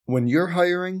When you're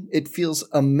hiring, it feels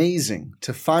amazing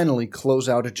to finally close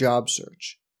out a job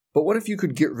search. But what if you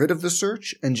could get rid of the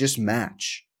search and just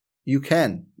match? You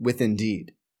can with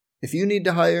Indeed. If you need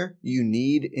to hire, you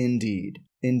need Indeed.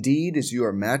 Indeed is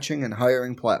your matching and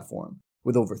hiring platform.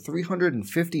 With over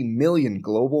 350 million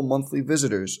global monthly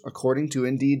visitors, according to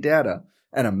Indeed data,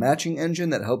 and a matching engine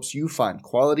that helps you find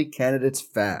quality candidates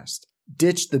fast.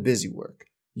 Ditch the busy work.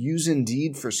 Use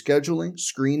Indeed for scheduling,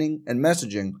 screening, and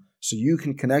messaging so you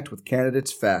can connect with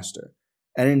candidates faster.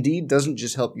 And Indeed doesn't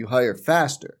just help you hire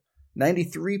faster.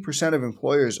 93% of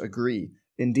employers agree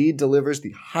Indeed delivers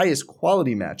the highest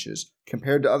quality matches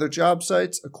compared to other job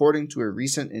sites, according to a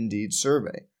recent Indeed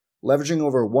survey. Leveraging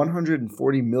over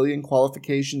 140 million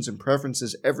qualifications and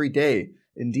preferences every day,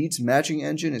 Indeed's matching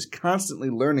engine is constantly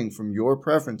learning from your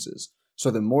preferences, so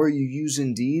the more you use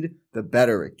Indeed, the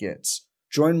better it gets.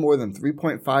 Join more than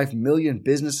 3.5 million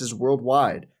businesses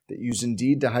worldwide that use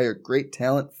Indeed to hire great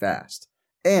talent fast.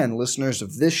 And listeners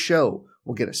of this show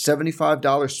will get a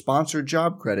 $75 sponsored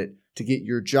job credit to get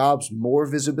your jobs more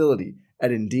visibility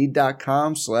at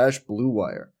Indeed.com/Blue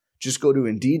Wire. Just go to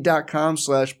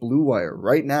Indeed.com/Blue Wire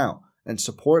right now and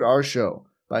support our show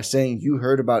by saying you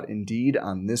heard about Indeed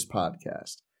on this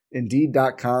podcast.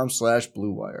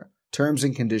 Indeed.com/Blue Wire. Terms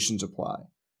and conditions apply.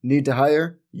 Need to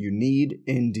hire? You need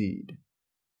Indeed.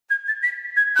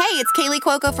 Hey, it's Kaylee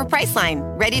Cuoco for Priceline.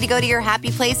 Ready to go to your happy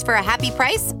place for a happy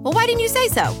price? Well, why didn't you say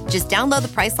so? Just download the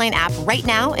Priceline app right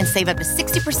now and save up to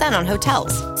 60% on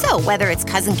hotels. So whether it's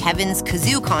Cousin Kevin's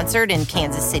Kazoo Concert in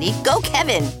Kansas City, go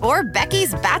Kevin, or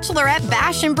Becky's Bachelorette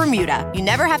Bash in Bermuda, you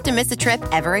never have to miss a trip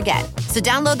ever again. So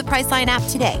download the Priceline app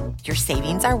today. Your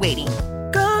savings are waiting.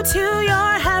 Go to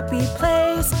your happy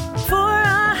place for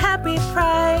a happy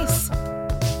price.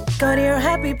 Go to your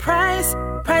happy price,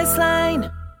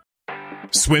 Priceline.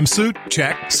 Swimsuit?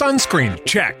 Check. Sunscreen?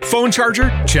 Check. Phone charger?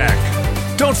 Check.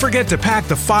 Don't forget to pack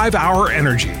the 5-Hour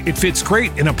Energy. It fits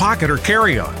great in a pocket or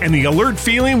carry-on, and the alert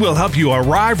feeling will help you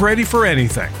arrive ready for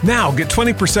anything. Now get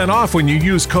 20% off when you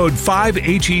use code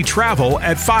 5HETRAVEL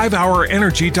at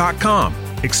 5hourenergy.com.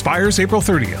 Expires April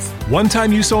 30th.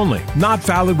 One-time use only. Not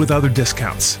valid with other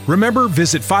discounts. Remember,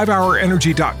 visit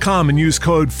 5hourenergy.com and use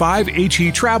code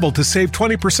 5HETRAVEL to save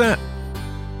 20%.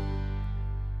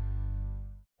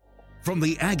 From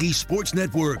the Aggie Sports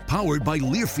Network, powered by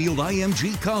Learfield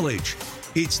IMG College,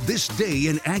 it's This Day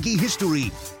in Aggie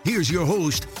History. Here's your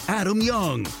host, Adam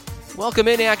Young. Welcome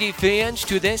in, Aggie fans,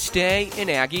 to This Day in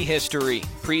Aggie History,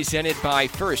 presented by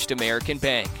First American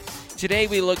Bank. Today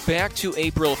we look back to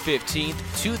April 15th,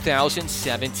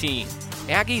 2017.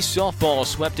 Aggie softball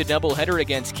swept a doubleheader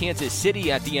against Kansas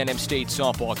City at the NM State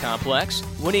Softball Complex,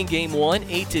 winning Game 1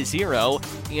 8-0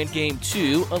 and Game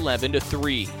 2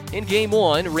 11-3. In Game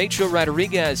 1, Rachel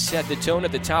Rodriguez set the tone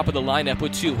at the top of the lineup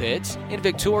with 2 hits, and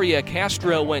Victoria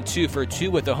Castro went 2 for 2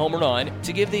 with a home run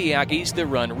to give the Aggies the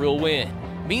run rule win.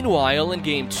 Meanwhile, in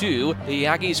Game 2, the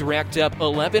Aggies racked up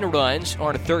 11 runs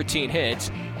on 13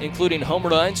 hits, including home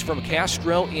runs from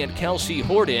Castro and Kelsey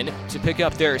Horton to pick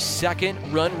up their second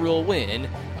run rule win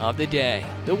of the day.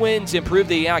 The wins improved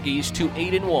the Aggies to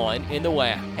 8-1 in the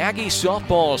WAC. Aggie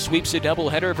softball sweeps a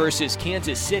doubleheader versus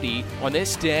Kansas City on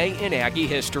this day in Aggie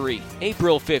history,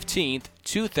 April 15th,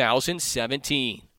 2017.